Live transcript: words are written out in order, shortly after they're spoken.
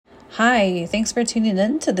Hi, thanks for tuning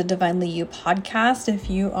in to the Divinely You podcast. If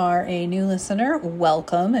you are a new listener,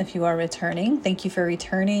 welcome. If you are returning, thank you for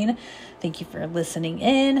returning. Thank you for listening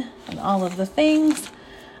in and all of the things.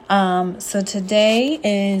 So today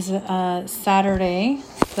is Saturday.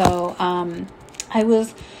 So I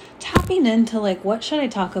was tapping into what should I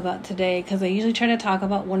talk about today? Because I usually try to talk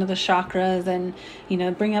about one of the chakras and,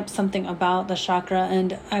 bring up something about the chakra.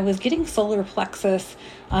 And I was getting solar plexus.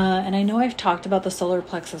 And I know I've talked about the solar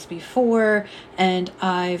plexus before, and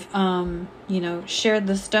I've, shared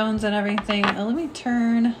the stones and everything. Let me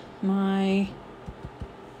turn my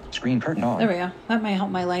screen curtain on. There we go. That might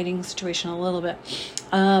help my lighting situation a little bit.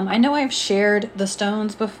 I know I've shared the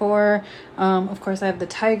stones before. Of course, I have the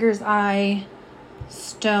tiger's eye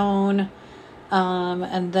stone,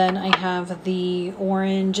 and then I have the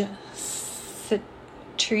orange citrine.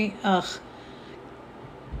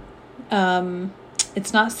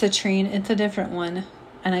 It's not citrine, it's a different one,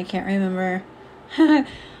 and I can't remember.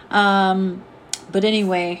 But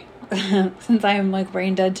anyway, since I am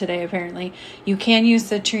brain dead today, apparently, you can use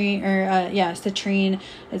citrine, citrine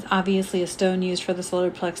is obviously a stone used for the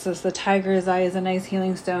solar plexus. The tiger's eye is a nice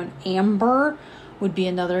healing stone. Amber would be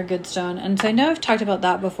another good stone. And so I know I've talked about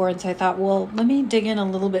that before, and so I thought, well, let me dig in a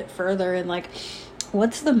little bit further and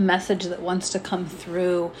what's the message that wants to come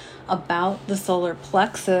through about the solar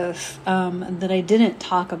plexus that I didn't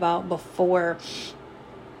talk about before.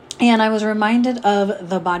 And I was reminded of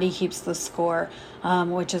The Body Keeps the Score,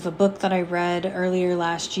 which is a book that I read earlier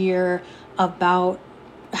last year about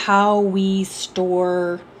how we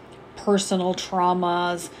store personal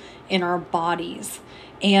traumas in our bodies.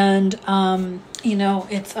 And,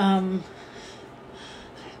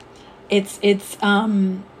 it's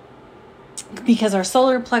because our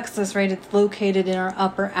solar plexus, right, it's located in our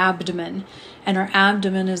upper abdomen, and our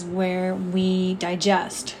abdomen is where we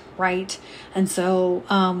digest, right? And so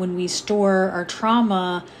when we store our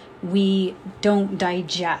trauma, we don't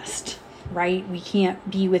digest, right? We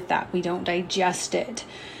can't be with that. We don't digest it.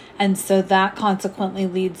 And so that consequently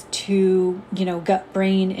leads to,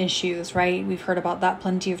 gut-brain issues, right? We've heard about that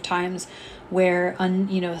plenty of times where,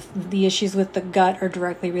 the issues with the gut are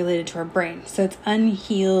directly related to our brain. So it's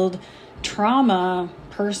unhealed trauma,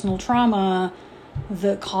 personal trauma,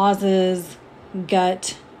 that causes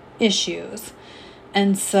gut issues.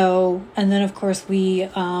 And then of course we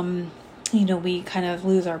we kind of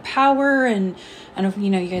lose our power, and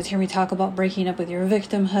you guys hear me talk about breaking up with your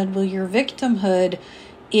victimhood. Well, your victimhood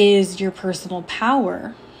is your personal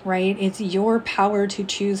power, right? It's your power to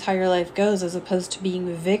choose how your life goes, as opposed to being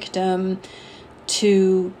a victim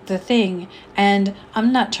to the thing. And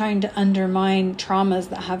I'm not trying to undermine traumas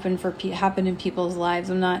that happen in people's lives.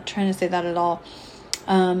 I'm not trying to say that at all.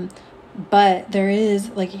 But there is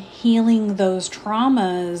healing those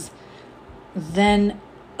traumas then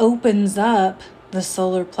opens up the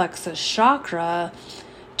solar plexus chakra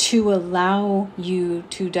to allow you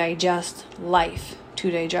to digest life, to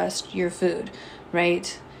digest your food,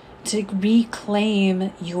 right? To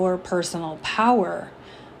reclaim your personal power,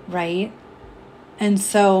 right? And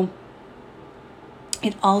so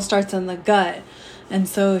it all starts in the gut. And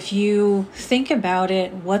so if you think about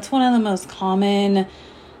it, what's one of the most common,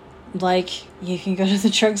 you can go to the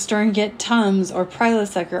drugstore and get Tums or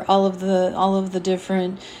Prilosec or all of the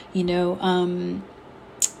different,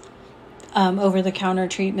 over-the-counter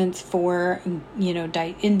treatments for,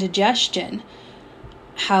 indigestion.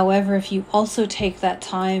 However, if you also take that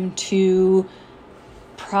time to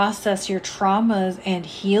process your traumas and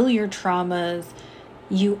heal your traumas,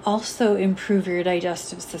 you also improve your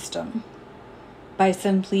digestive system by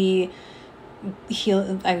simply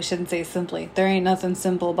I shouldn't say simply. There ain't nothing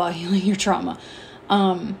simple about healing your trauma.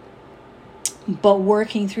 But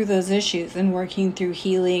working through those issues and working through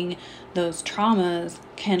healing those traumas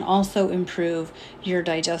can also improve your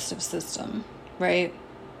digestive system, right?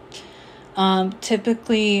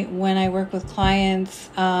 Typically when I work with clients,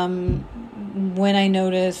 when I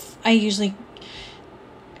notice,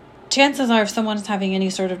 chances are if someone's having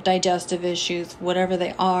any sort of digestive issues, whatever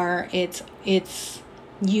they are, it's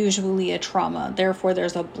usually a trauma. Therefore,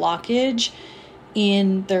 there's a blockage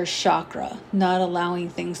in their chakra, not allowing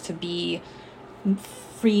things to be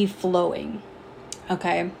free flowing.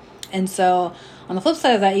 Okay. And so on the flip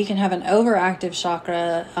side of that, you can have an overactive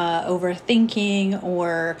chakra, overthinking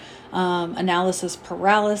or analysis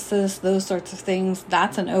paralysis, those sorts of things.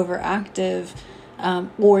 That's an overactive,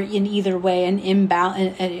 or in either way, an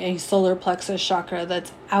imbalance, a solar plexus chakra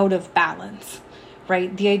that's out of balance,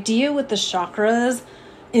 right? The idea with the chakras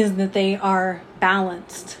is that they are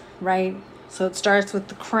balanced, right? So it starts with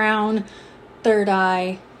the crown, third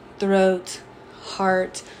eye, throat,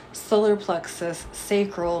 heart, solar plexus,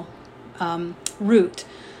 sacral, root,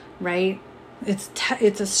 right?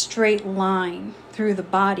 It's a straight line through the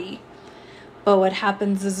body. But what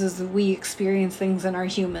happens is we experience things in our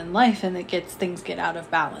human life and things get out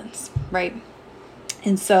of balance, right?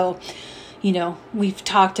 And so, we've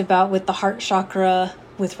talked about with the heart chakra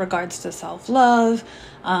with regards to self-love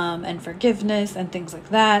and forgiveness and things like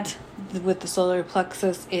that. With the solar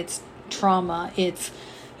plexus, it's trauma. It's,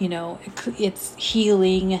 it's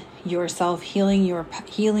healing yourself, healing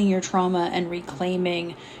your trauma and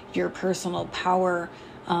reclaiming your personal power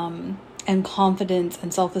and confidence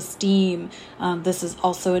and self-esteem. This is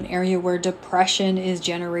also an area where depression is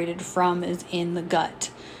generated from, is in the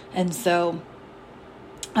gut. And so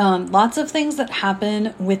lots of things that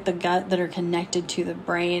happen with the gut that are connected to the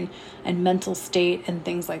brain and mental state and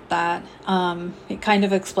things like that. It kind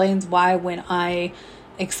of explains why when I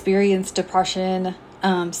experience depression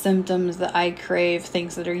symptoms that I crave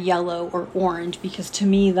things that are yellow or orange, because to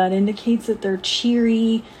me that indicates that they're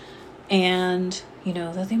cheery and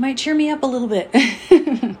that they might cheer me up a little bit.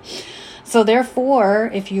 So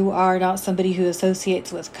therefore, if you are not somebody who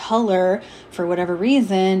associates with color for whatever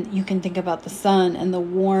reason, you can think about the sun and the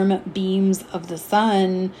warm beams of the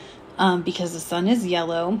sun, because the sun is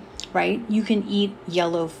yellow, right? You can eat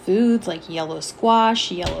yellow foods like yellow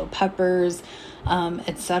squash, yellow peppers,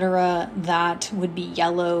 etc. That would be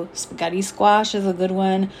yellow. Spaghetti squash is a good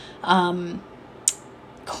one.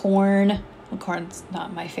 Corn. Well, corn's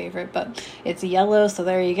not my favorite, but it's yellow, so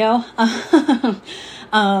there you go.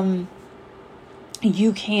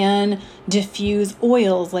 You can diffuse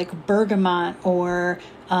oils like bergamot or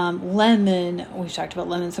lemon. We've talked about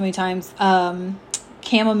lemon so many times.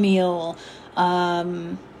 Chamomile.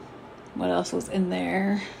 What else was in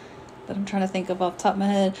there that I'm trying to think of off the top of my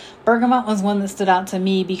head? Bergamot was one that stood out to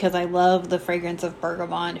me because I love the fragrance of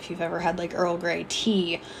bergamot. If you've ever had like Earl Grey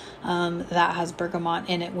tea, that has bergamot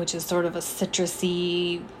in it, which is sort of a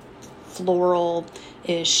citrusy,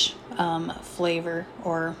 floral-ish flavor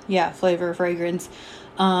fragrance.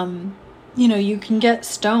 You can get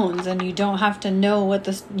stones and you don't have to know what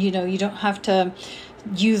this, you don't have to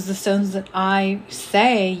use the stones that I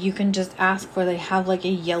say. You can just ask for, they have like a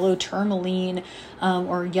yellow tourmaline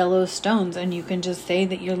or yellow stones, and you can just say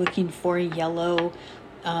that you're looking for yellow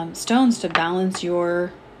stones to balance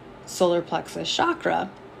your solar plexus chakra.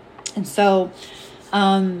 And so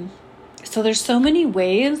there's so many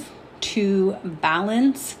ways to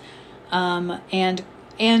balance and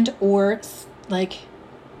or like,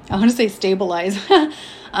 I want to say stabilize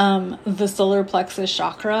the solar plexus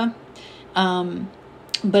chakra.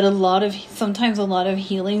 But sometimes a lot of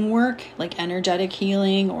healing work, like energetic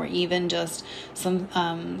healing, or even just some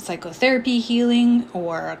psychotherapy healing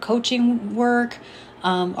or coaching work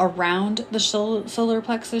around the solar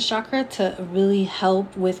plexus chakra to really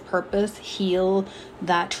help with purpose heal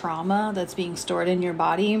that trauma that's being stored in your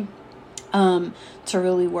body, to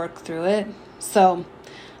really work through it. So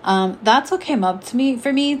that's what came up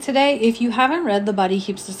for me today. If you haven't read The Body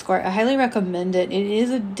Keeps the Score, I highly recommend it. It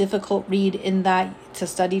is a difficult read in that to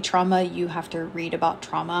study trauma, you have to read about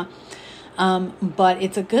trauma. But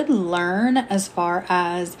it's a good learn as far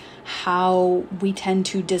as how we tend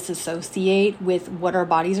to disassociate with what our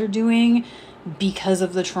bodies are doing because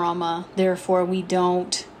of the trauma. Therefore, we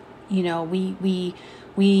don't, we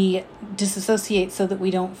disassociate so that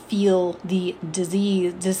we don't feel the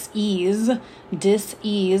dis-ease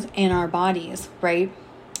in our bodies, right?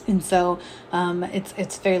 And so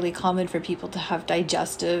it's fairly common for people to have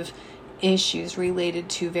digestive issues related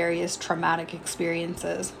to various traumatic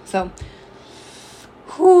experiences. So,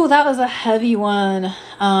 that was a heavy one.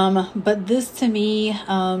 But this to me,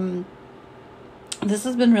 this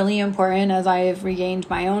has been really important as I have regained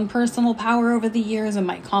my own personal power over the years and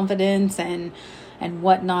my confidence and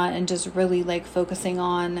whatnot, and just really like focusing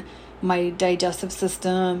on my digestive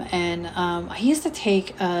system. And I used to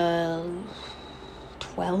take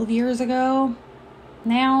 12 years ago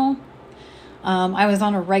now. I was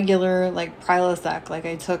on a regular like Prilosec, like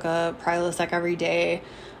I took a Prilosec every day.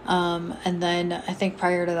 And then I think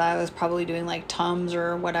prior to that I was probably doing like Tums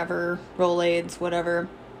or whatever, Rolaids, whatever.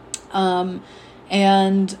 And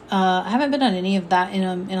I haven't been on any of that in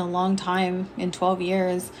a long time, in 12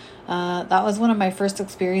 years. That was one of my first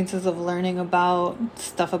experiences of learning about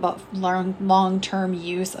stuff about long-term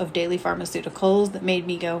use of daily pharmaceuticals that made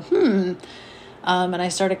me go, and I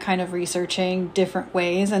started kind of researching different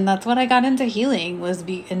ways. And that's what I got into healing,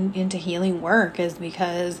 into healing work, is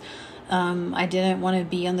because I didn't want to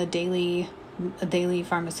be on the daily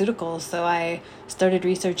pharmaceuticals. So I started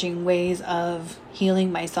researching ways of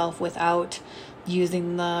healing myself without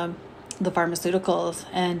using the the pharmaceuticals,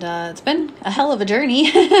 and it's been a hell of a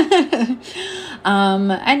journey. And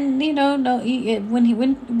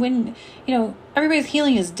when everybody's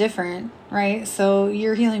healing is different, right? So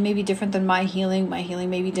your healing may be different than my healing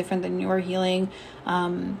may be different than your healing,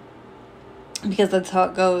 because that's how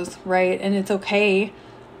it goes, right? And it's okay.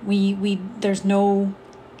 There's no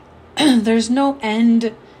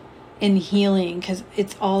end in healing, because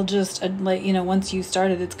it's all just once you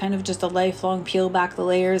started, it's kind of just a lifelong peel back the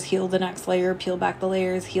layers, heal the next layer, peel back the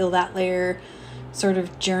layers, heal that layer sort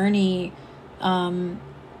of journey. And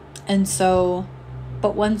so,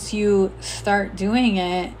 but once you start doing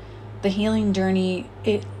it, the healing journey,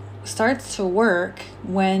 it starts to work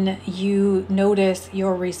when you notice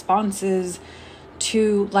your responses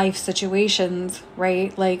to life situations,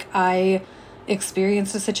 right? Like I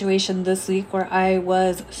experienced a situation this week where I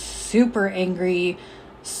was super angry,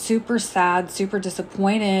 super sad, super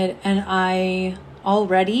disappointed, and I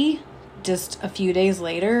already, just a few days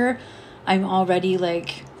later, I'm already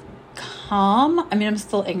like calm. I mean, I'm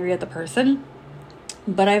still angry at the person,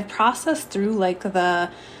 but I've processed through like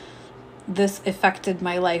this affected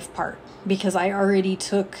my life part, because I already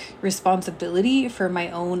took responsibility for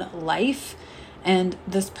my own life, and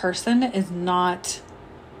this person is not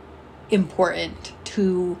important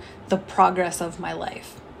to the progress of my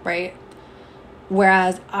life, right?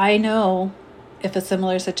 Whereas I know if a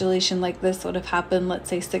similar situation like this would have happened, let's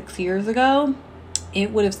say 6 years ago,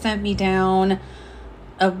 it would have sent me down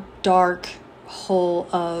a dark hole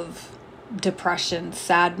of depression,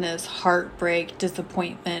 sadness, heartbreak,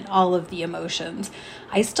 disappointment, all of the emotions.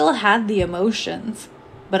 I still had the emotions,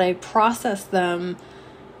 but I processed them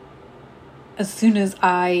as soon as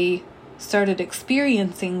I started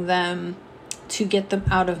experiencing them to get them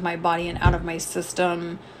out of my body and out of my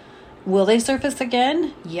system. Will they surface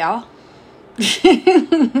again? Yeah.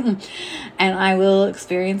 And I will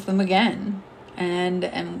experience them again.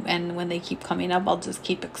 And when they keep coming up, I'll just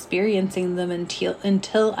keep experiencing them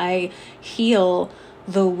until I heal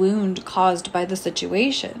the wound caused by the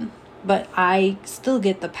situation. But I still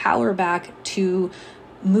get the power back to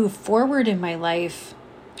move forward in my life,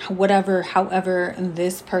 however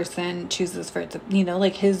this person chooses for it to,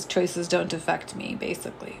 like his choices don't affect me,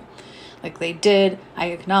 basically. Like they did, I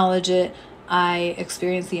acknowledge it, I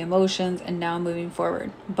experience the emotions, and now I'm moving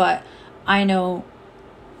forward. But I know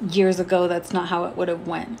years ago that's not how it would have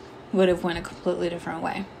went. It would have went a completely different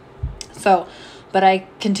way. So, but I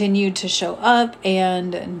continued to show up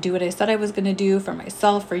and do what I said I was going to do for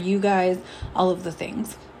myself, for you guys, all of the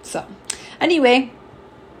things. So anyway,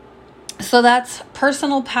 so that's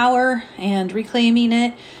personal power and reclaiming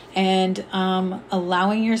it, and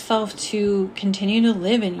allowing yourself to continue to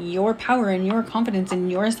live in your power and your confidence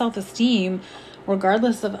and your self-esteem,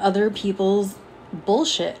 regardless of other people's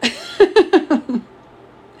bullshit.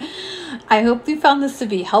 I hope you found this to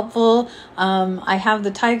be helpful. I have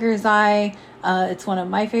the tiger's eye. It's one of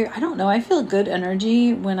my favorite. I don't know. I feel good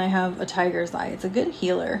energy when I have a tiger's eye. It's a good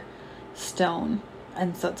healer stone.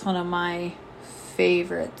 And so it's one of my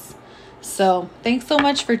favorites. So thanks so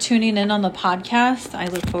much for tuning in on the podcast. I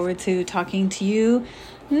look forward to talking to you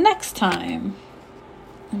next time.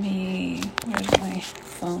 Where's my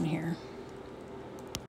phone here?